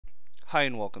Hi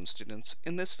and welcome students.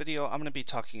 In this video I'm going to be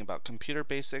talking about computer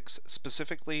basics,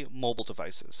 specifically mobile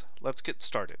devices. Let's get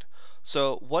started.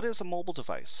 So what is a mobile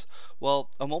device? Well,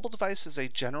 a mobile device is a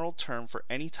general term for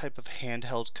any type of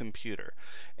handheld computer,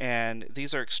 and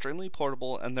these are extremely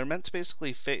portable and they're meant to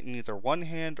basically fit in either one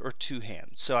hand or two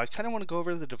hands. So I kind of want to go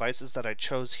over the devices that I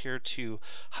chose here to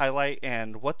highlight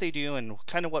and what they do and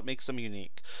kind of what makes them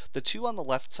unique. The two on the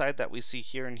left side that we see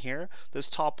here and here, this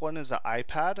top one is an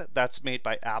iPad that's made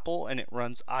by Apple and it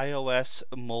runs iOS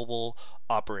mobile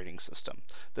operating system.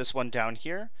 This one down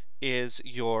here is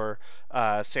your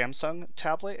Samsung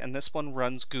tablet, and this one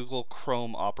runs Google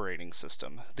Chrome operating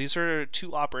system. These are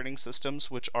two operating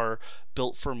systems which are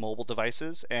built for mobile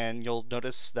devices, and you'll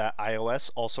notice that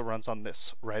iOS also runs on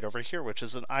this right over here, which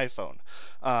is an iPhone.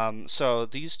 So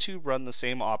these two run the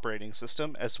same operating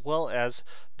system, as well as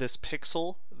this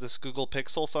Google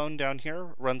Pixel phone down here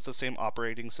runs the same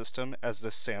operating system as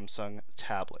this Samsung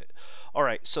tablet.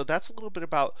 Alright, so that's a little bit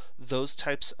about those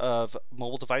types of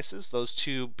mobile devices, those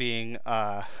two being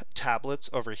tablets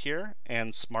over here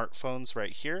and smartphones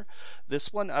right here.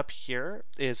 This one up here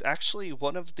is actually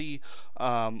one of the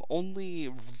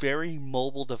only very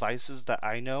mobile devices that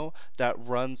I know that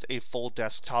runs a full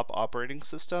desktop operating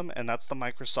system, and that's the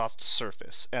Microsoft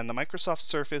Surface. And the Microsoft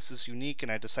Surface is unique,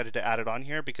 and I decided to add it on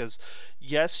here because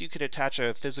yes, you could attach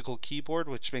a physical keyboard,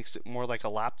 which makes it more like a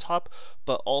laptop,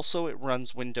 but also it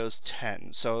runs Windows 10.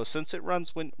 So since it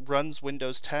runs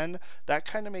Windows 10, that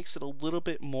kind of makes it a little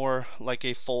bit more like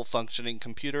a full functioning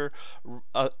computer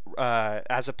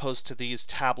as opposed to these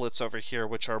tablets over here,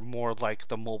 which are more like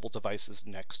the mobile devices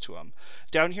next to them.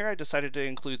 Down here I decided to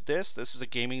include this. This is a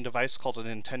gaming device called a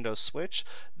Nintendo Switch.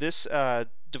 This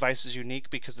device is unique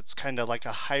because it's kind of like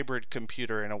a hybrid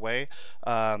computer in a way.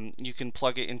 You can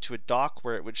plug it into a dock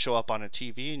where it would show up on a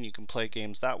TV and you can play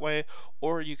games that way,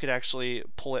 or you could actually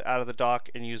pull it out of the dock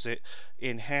and use it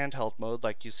in handheld mode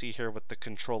like you see here with the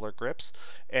controller grips,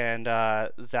 and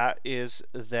that is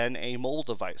then a mobile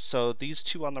device. So these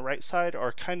two on the right side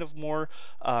are kind of more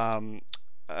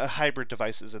hybrid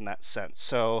devices in that sense.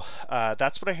 So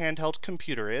that's what a handheld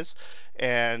computer is.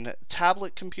 And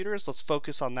tablet computers, let's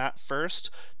focus on that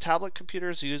first. Tablet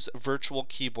computers use virtual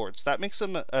keyboards. That makes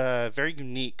them very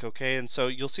unique, okay? And so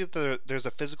you'll see that there's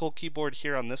a physical keyboard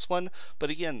here on this one, but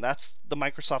again, that's the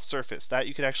Microsoft Surface. That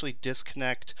you could actually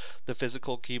disconnect the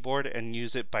physical keyboard and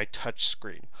use it by touch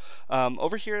screen.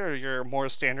 Over here are your more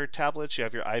standard tablets. You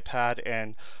have your iPad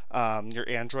and your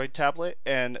Android tablet,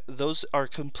 and those are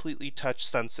completely touch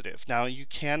sensitive. Now you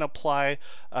can apply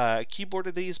a keyboard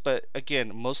to these, but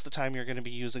again, most of the time you're going to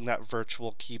be using that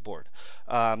virtual keyboard.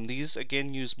 These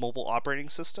again use mobile operating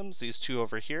systems, these two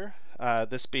over here,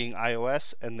 this being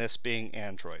iOS and this being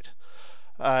Android.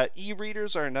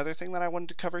 E-readers are another thing that I wanted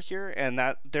to cover here, and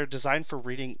that they're designed for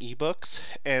reading ebooks,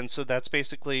 and so that's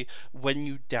basically when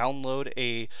you download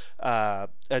a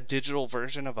digital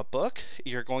version of a book,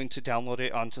 you're going to download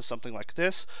it onto something like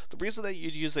this. The reason that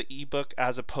you'd use an ebook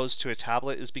as opposed to a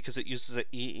tablet is because it uses an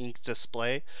e-ink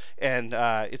display, and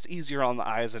it's easier on the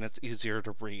eyes and it's easier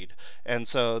to read. And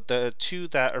so the two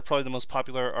that are probably the most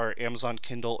popular are Amazon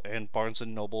Kindle and Barnes &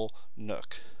 Noble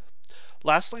Nook.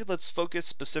 Lastly, let's focus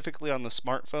specifically on the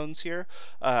smartphones here.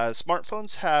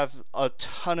 Smartphones have a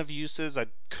ton of uses. I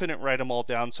couldn't write them all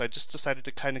down, so I just decided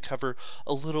to kind of cover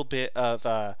a little bit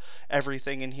of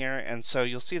everything in here. And so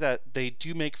you'll see that they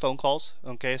do make phone calls,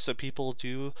 okay? So people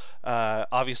do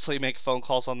obviously make phone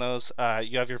calls on those.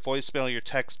 You have your voicemail, your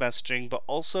text messaging, but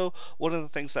also one of the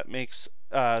things that makes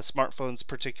smartphones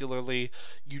particularly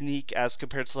unique as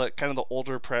compared to kind of the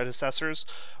older predecessors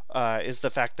is the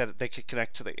fact that they could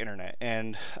connect to the internet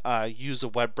and use a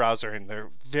web browser, and they're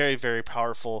very, very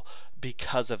powerful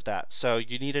because of that. So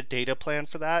you need a data plan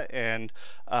for that, and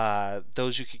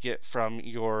those you could get from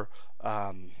your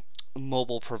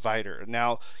mobile provider.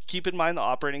 Now keep in mind the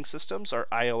operating systems are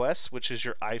iOS, which is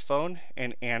your iPhone,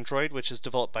 and Android, which is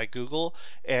developed by Google.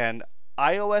 And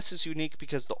iOS is unique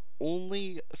because the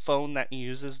only phone that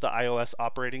uses the iOS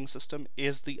operating system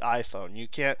is the iPhone. You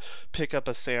can't pick up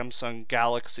a Samsung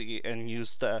Galaxy and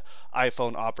use the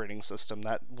iPhone operating system.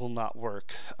 That will not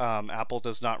work. Apple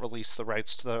does not release the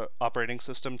rights to the operating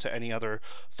system to any other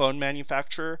phone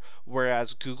manufacturer,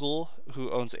 whereas Google,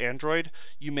 who owns Android,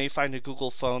 you may find a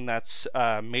Google phone that's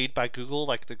made by Google,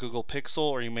 like the Google Pixel,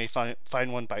 or you may find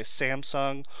one by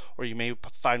Samsung, or you may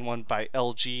find one by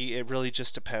LG. It really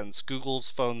just depends. Google's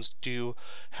phones do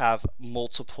have have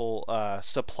multiple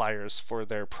suppliers for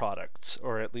their products,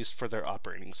 or at least for their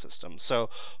operating system. So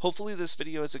hopefully this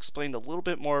video has explained a little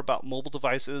bit more about mobile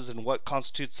devices and what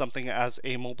constitutes something as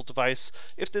a mobile device.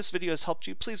 If this video has helped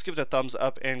you, please give it a thumbs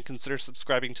up and consider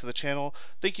subscribing to the channel.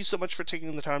 Thank you so much for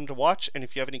taking the time to watch, and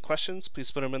if you have any questions,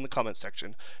 please put them in the comment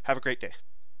section. Have a great day.